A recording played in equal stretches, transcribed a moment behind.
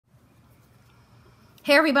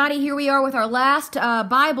Hey everybody, here we are with our last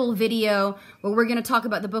Bible video where we're going to talk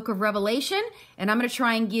about the book of Revelation, and I'm going to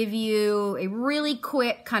try and give you a really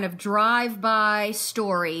quick kind of drive-by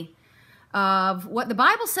story of what the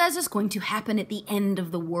Bible says is going to happen at the end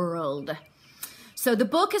of the world. So the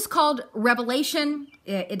book is called Revelation.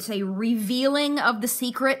 It's a revealing of the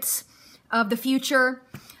secrets of the future,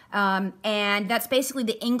 and that's basically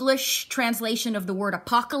the English translation of the word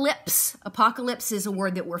apocalypse. Apocalypse is a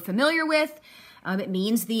word that we're familiar with. It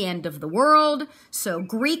means the end of the world. So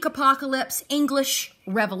Greek apocalypse, English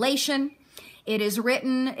revelation. It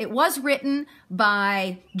was written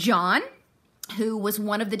by John, who was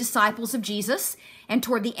one of the disciples of Jesus. And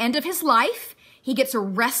toward the end of his life, he gets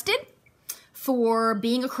arrested for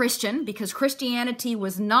being a Christian because Christianity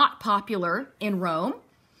was not popular in Rome.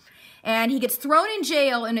 And he gets thrown in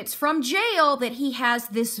jail, and it's from jail that he has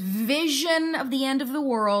this vision of the end of the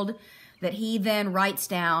world that he then writes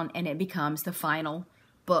down, and it becomes the final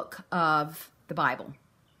book of the Bible.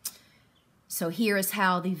 So here is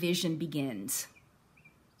how the vision begins.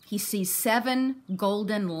 He sees 7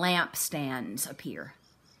 golden lampstands appear.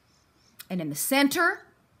 And in the center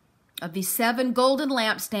of these 7 golden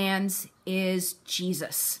lampstands is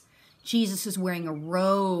Jesus. Jesus is wearing a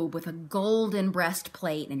robe with a golden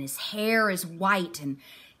breastplate, and his hair is white, and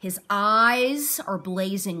his eyes are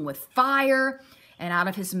blazing with fire, and out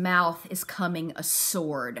of his mouth is coming a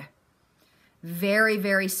sword. Very,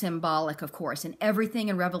 very symbolic, of course. And everything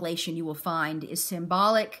in Revelation you will find is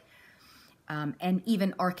symbolic and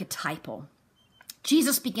even archetypal.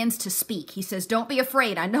 Jesus begins to speak. He says, "Don't be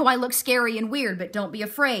afraid. I know I look scary and weird, but don't be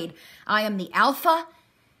afraid. I am the Alpha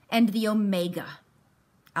and the Omega."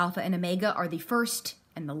 Alpha and Omega are the first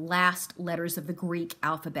and the last letters of the Greek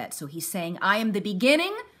alphabet. So he's saying, I am the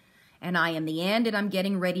beginning and I am the end, and I'm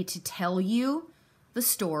getting ready to tell you the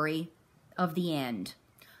story of the end.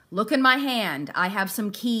 Look in my hand. I have some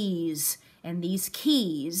keys, and these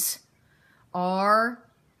keys are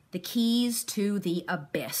the keys to the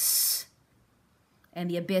abyss. And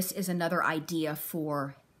the abyss is another idea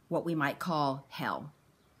for what we might call hell.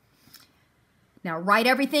 Now, write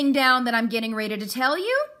everything down that I'm getting ready to tell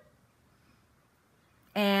you.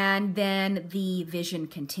 And then the vision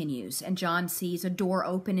continues, and John sees a door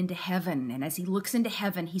open into heaven. And as he looks into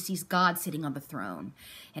heaven, he sees God sitting on the throne,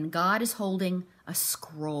 and God is holding a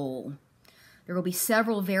scroll. There will be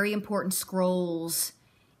several very important scrolls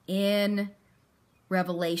in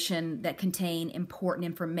Revelation that contain important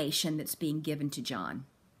information that's being given to John.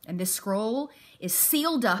 And this scroll is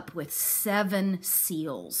sealed up with 7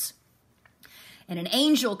 seals. And an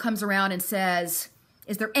angel comes around and says,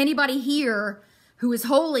 "Is there anybody here who is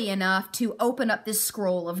holy enough to open up this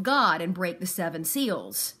scroll of God and break the 7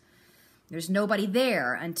 seals?" There's nobody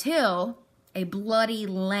there until a bloody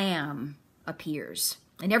lamb appears.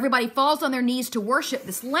 And everybody falls on their knees to worship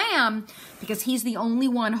this lamb because he's the only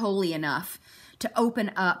one holy enough to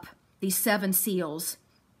open up these 7 seals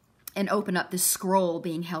and open up this scroll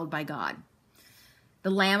being held by God.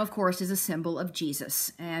 The lamb, of course, is a symbol of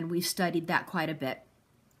Jesus, and we've studied that quite a bit,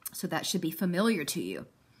 so that should be familiar to you.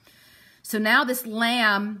 So now this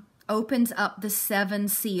lamb opens up the 7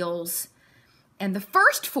 seals, and the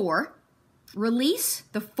first 4 release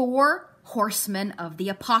the 4 horsemen of the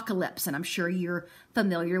apocalypse, and I'm sure you're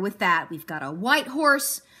familiar with that. We've got a white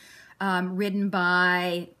horse ridden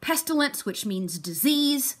by pestilence, which means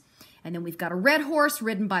disease, and then we've got a red horse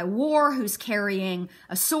ridden by war, who's carrying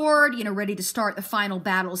a sword, ready to start the final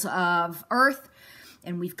battles of earth.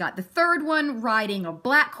 And we've got the third one riding a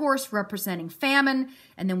black horse representing famine.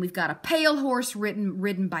 And then we've got a pale horse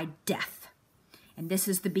ridden by death. And this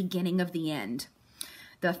is the beginning of the end.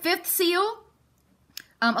 The 5th seal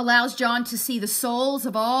allows John to see the souls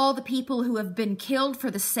of all the people who have been killed for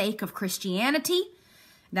the sake of Christianity.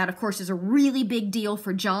 That, of course, is a really big deal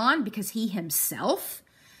for John because he himself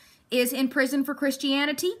is in prison for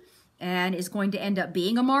Christianity and is going to end up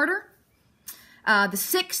being a martyr. The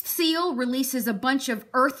 6th seal releases a bunch of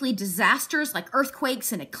earthly disasters like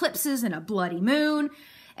earthquakes and eclipses and a bloody moon.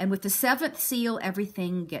 And with the 7th seal,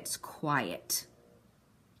 everything gets quiet.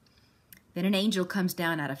 Then an angel comes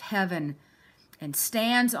down out of heaven and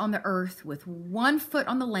stands on the earth with 1 foot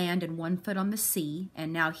on the land and 1 foot on the sea.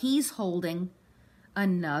 And now he's holding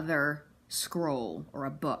another scroll or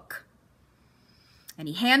a book. And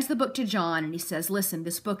he hands the book to John and he says, "Listen,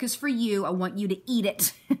 this book is for you. I want you to eat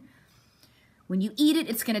it." When you eat it,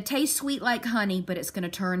 it's going to taste sweet like honey, but it's going to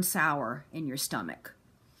turn sour in your stomach.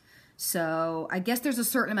 So I guess there's a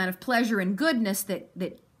certain amount of pleasure and goodness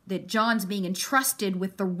that John's being entrusted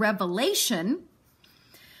with the revelation,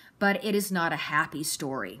 but it is not a happy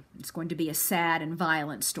story. It's going to be a sad and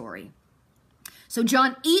violent story. So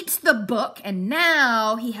John eats the book, and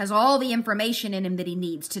now he has all the information in him that he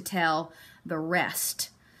needs to tell the rest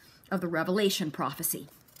of the Revelation prophecy.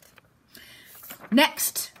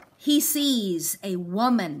 Next, he sees a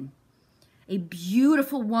woman, a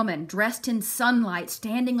beautiful woman dressed in sunlight,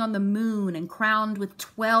 standing on the moon and crowned with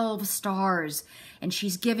 12 stars, and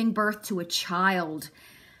she's giving birth to a child,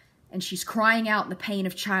 and she's crying out in the pain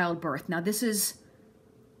of childbirth. Now, this is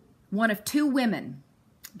one of two women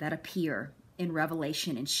that appear in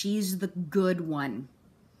Revelation, and she's the good one.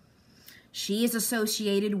 She is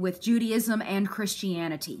associated with Judaism and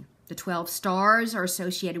Christianity. The 12 stars are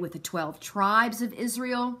associated with the 12 tribes of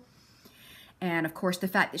Israel. And of course, the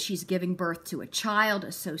fact that she's giving birth to a child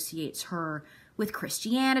associates her with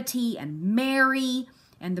Christianity and Mary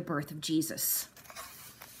and the birth of Jesus.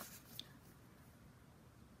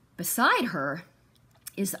 Beside her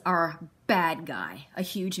is our bad guy, a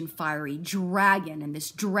huge and fiery dragon. And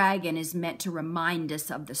this dragon is meant to remind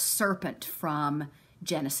us of the serpent from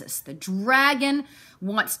Genesis. The dragon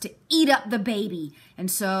wants to eat up the baby.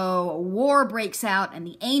 And so a war breaks out, and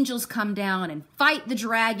the angels come down and fight the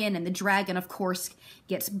dragon. And the dragon, of course,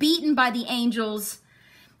 gets beaten by the angels,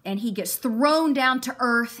 and he gets thrown down to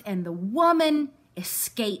earth, and the woman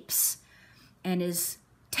escapes and is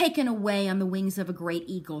taken away on the wings of a great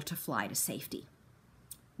eagle to fly to safety.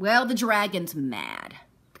 Well, the dragon's mad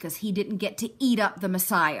because he didn't get to eat up the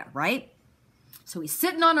Messiah, right? So he's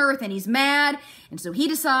sitting on earth and he's mad, and so he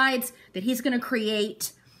decides that he's going to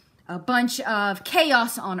create a bunch of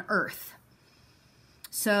chaos on earth.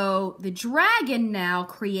 So the dragon now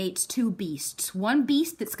creates two beasts. One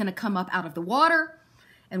beast that's going to come up out of the water,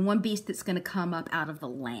 and one beast that's going to come up out of the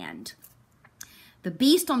land. The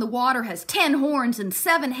beast on the water has 10 horns and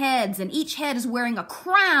 7 heads, and each head is wearing a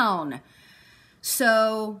crown.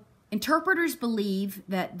 So interpreters believe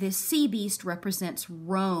that this sea beast represents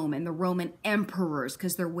Rome and the Roman emperors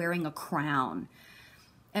because they're wearing a crown.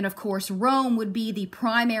 And of course, Rome would be the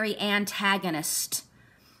primary antagonist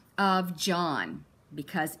of John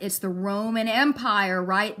because it's the Roman Empire,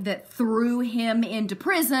 right, that threw him into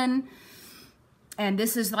prison. And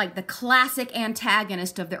this is like the classic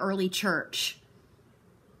antagonist of the early church.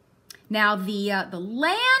 Now, the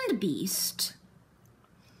land beast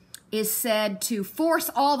is said to force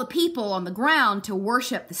all the people on the ground to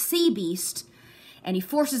worship the sea beast, and he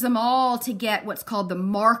forces them all to get what's called the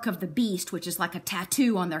mark of the beast, which is like a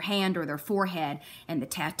tattoo on their hand or their forehead, and the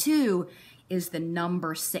tattoo is the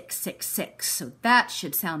number 666. So that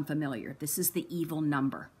should sound familiar. This is the evil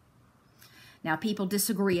number. Now, people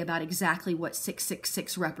disagree about exactly what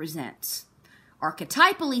 666 represents.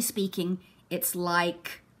 Archetypally speaking, it's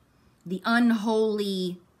like the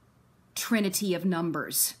unholy trinity of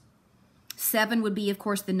numbers. 7 would be, of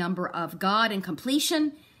course, the number of God and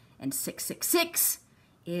completion, and 666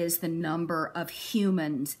 is the number of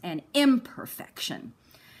humans and imperfection.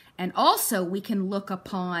 And also, we can look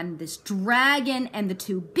upon this dragon and the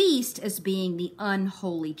two beasts as being the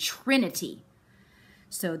unholy trinity.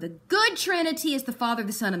 So the good trinity is the Father,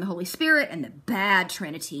 the Son, and the Holy Spirit, and the bad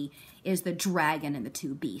trinity is the dragon and the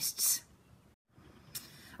two beasts.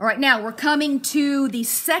 All right, now we're coming to the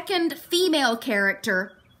second female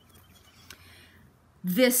character.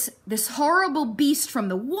 This horrible beast from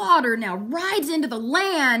the water now rides into the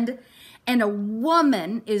land, and a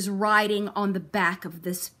woman is riding on the back of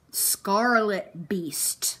this scarlet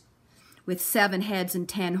beast with 7 heads and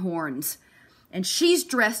 10 horns. And she's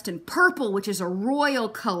dressed in purple, which is a royal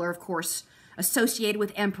color, of course, associated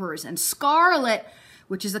with emperors, and scarlet,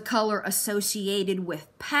 which is a color associated with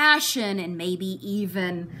passion and maybe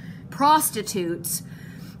even prostitutes.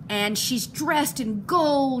 And she's dressed in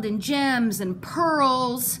gold and gems and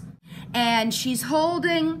pearls. And she's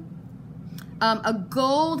holding a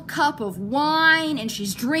gold cup of wine. And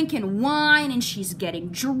she's drinking wine. And she's getting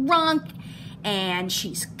drunk. And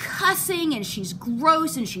she's cussing. And she's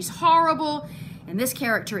gross. And she's horrible. And this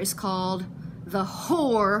character is called the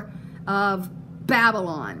Whore of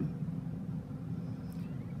Babylon.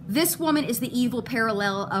 This woman is the evil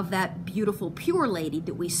parallel of that beautiful pure lady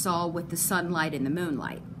that we saw with the sunlight and the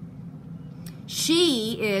moonlight.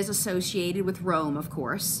 She is associated with Rome, of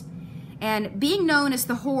course. And being known as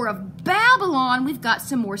the Whore of Babylon, we've got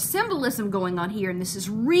some more symbolism going on here, and this is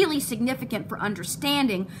really significant for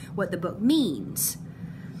understanding what the book means.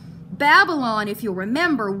 Babylon, if you'll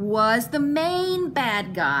remember, was the main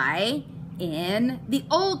bad guy in the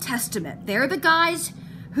Old Testament. They're the guys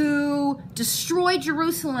who destroyed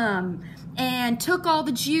Jerusalem and took all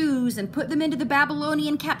the Jews and put them into the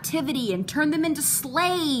Babylonian captivity and turned them into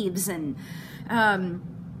slaves. And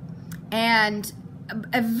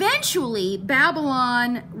eventually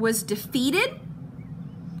Babylon was defeated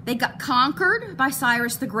They got conquered by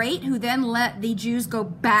Cyrus the Great, who then let the Jews go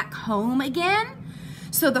back home again.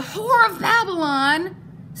 So the whore of Babylon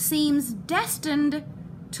seems destined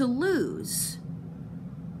to lose.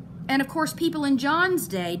 And of course, people in John's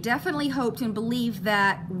day definitely hoped and believed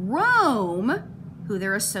that Rome, who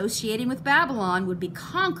they're associating with Babylon, would be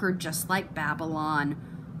conquered just like Babylon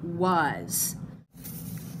was.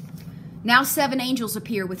 Now 7 angels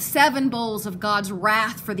appear with 7 bowls of God's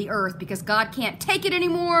wrath for the earth because God can't take it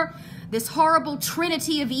anymore. This horrible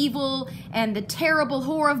trinity of evil and the terrible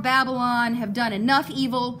whore of Babylon have done enough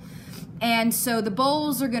evil. And so the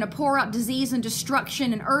bowls are going to pour out disease and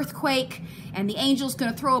destruction and earthquake. And the angel's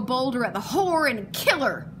going to throw a boulder at the whore and kill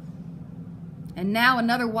her. And now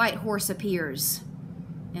another white horse appears.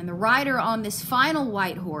 And the rider on this final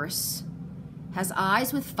white horse has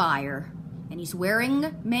eyes with fire. And he's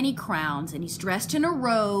wearing many crowns, and he's dressed in a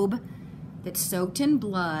robe that's soaked in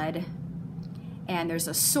blood. And there's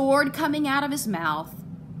a sword coming out of his mouth.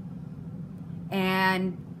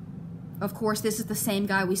 And, of course, this is the same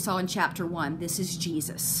guy we saw in chapter 1. This is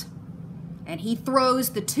Jesus. And he throws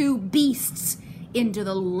the 2 beasts into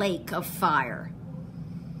the lake of fire.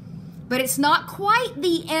 But it's not quite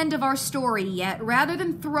the end of our story yet. Rather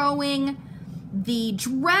than throwing the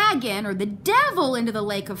dragon or the devil into the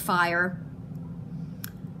lake of fire,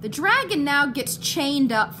 the dragon now gets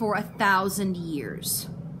chained up for 1,000 years.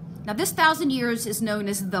 Now this 1,000 years is known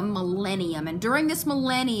as the millennium. And during this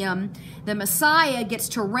millennium, the Messiah gets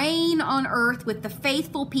to reign on earth with the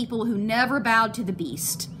faithful people who never bowed to the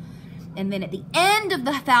beast. And then at the end of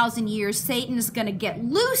the 1,000 years, Satan is going to get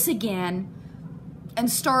loose again and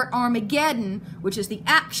start Armageddon, which is the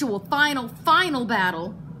actual final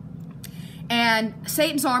battle. And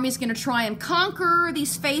Satan's army is going to try and conquer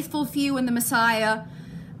these faithful few in the Messiah.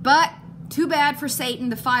 But too bad for Satan,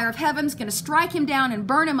 the fire of heaven's going to strike him down and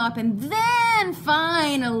burn him up. And then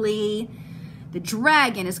finally, the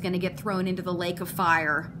dragon is going to get thrown into the lake of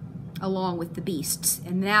fire along with the beasts.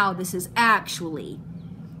 And now this is actually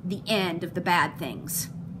the end of the bad things.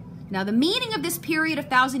 Now the meaning of this period of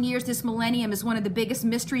 1,000 years, this millennium, is one of the biggest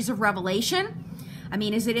mysteries of Revelation. I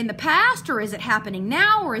mean, is it in the past, or is it happening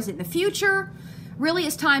now, or is it in the future? Really,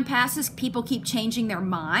 as time passes, people keep changing their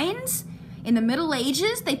minds. In the Middle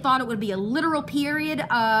Ages, they thought it would be a literal period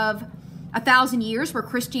of 1,000 years where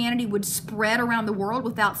Christianity would spread around the world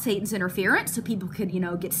without Satan's interference, so people could,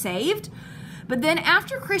 get saved. But then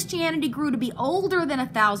after Christianity grew to be older than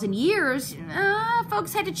 1,000 years,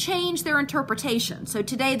 folks had to change their interpretation. So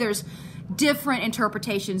today there's different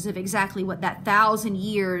interpretations of exactly what that 1,000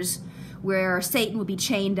 years where Satan would be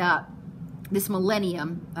chained up, this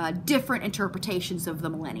millennium, different interpretations of the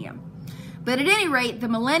millennium. But at any rate, the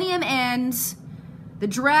millennium ends, the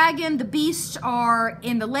dragon, the beasts are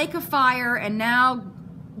in the lake of fire, and now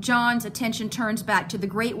John's attention turns back to the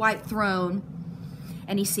great white throne,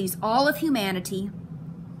 and he sees all of humanity,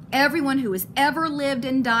 everyone who has ever lived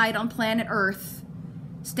and died on planet Earth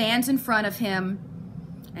stands in front of him,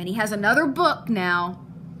 and he has another book now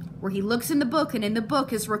where he looks in the book, and in the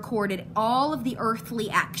book is recorded all of the earthly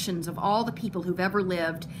actions of all the people who've ever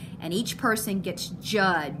lived, and each person gets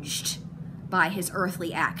judged by his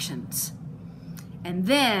earthly actions. And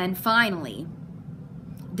then finally,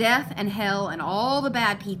 death and hell and all the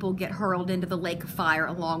bad people get hurled into the lake of fire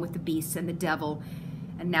along with the beasts and the devil.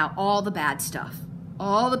 And now all the bad stuff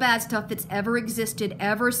that's ever existed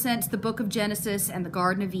ever since the book of Genesis and the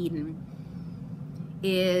Garden of Eden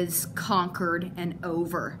is conquered and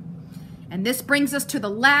over. And this brings us to the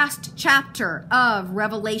last chapter of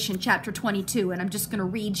Revelation, chapter 22. And I'm just going to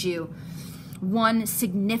read you one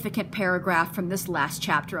significant paragraph from this last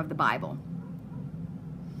chapter of the Bible.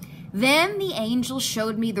 Then the angel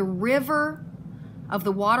showed me the river of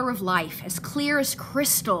the water of life, as clear as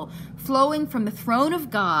crystal, flowing from the throne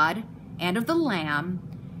of God and of the Lamb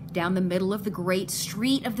down the middle of the great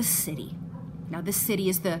street of the city. Now this city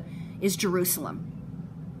is Jerusalem,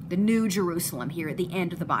 the New Jerusalem here at the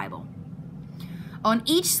end of the Bible. On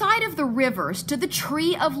each side of the river stood the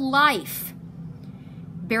tree of life,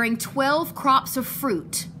 bearing 12 crops of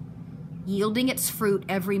fruit, yielding its fruit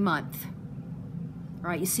every month. All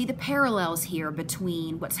right, you see the parallels here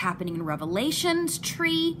between what's happening in Revelation's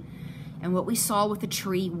tree and what we saw with the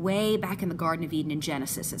tree way back in the Garden of Eden in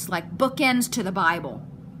Genesis. It's like bookends to the Bible,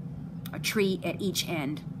 a tree at each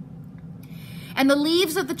end. And the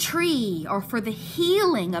leaves of the tree are for the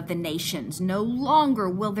healing of the nations. No longer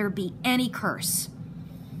will there be any curse.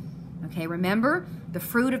 Okay, remember, the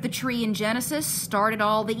fruit of the tree in Genesis started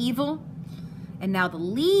all the evil, and now the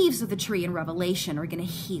leaves of the tree in Revelation are going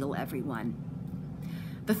to heal everyone.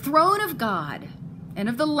 The throne of God and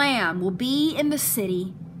of the Lamb will be in the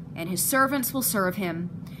city, and his servants will serve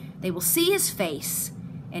him. They will see his face,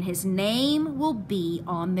 and his name will be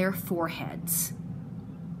on their foreheads.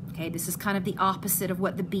 Okay, this is kind of the opposite of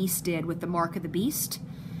what the beast did with the mark of the beast.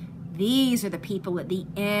 These are the people at the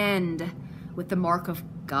end with the mark of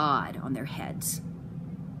God on their heads.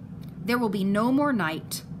 There will be no more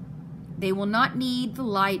night. They will not need the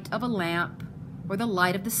light of a lamp or the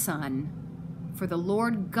light of the sun, for the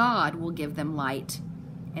Lord God will give them light,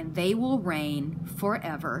 and they will reign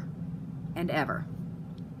forever and ever.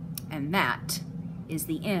 And that is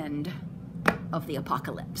the end of the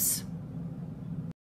apocalypse.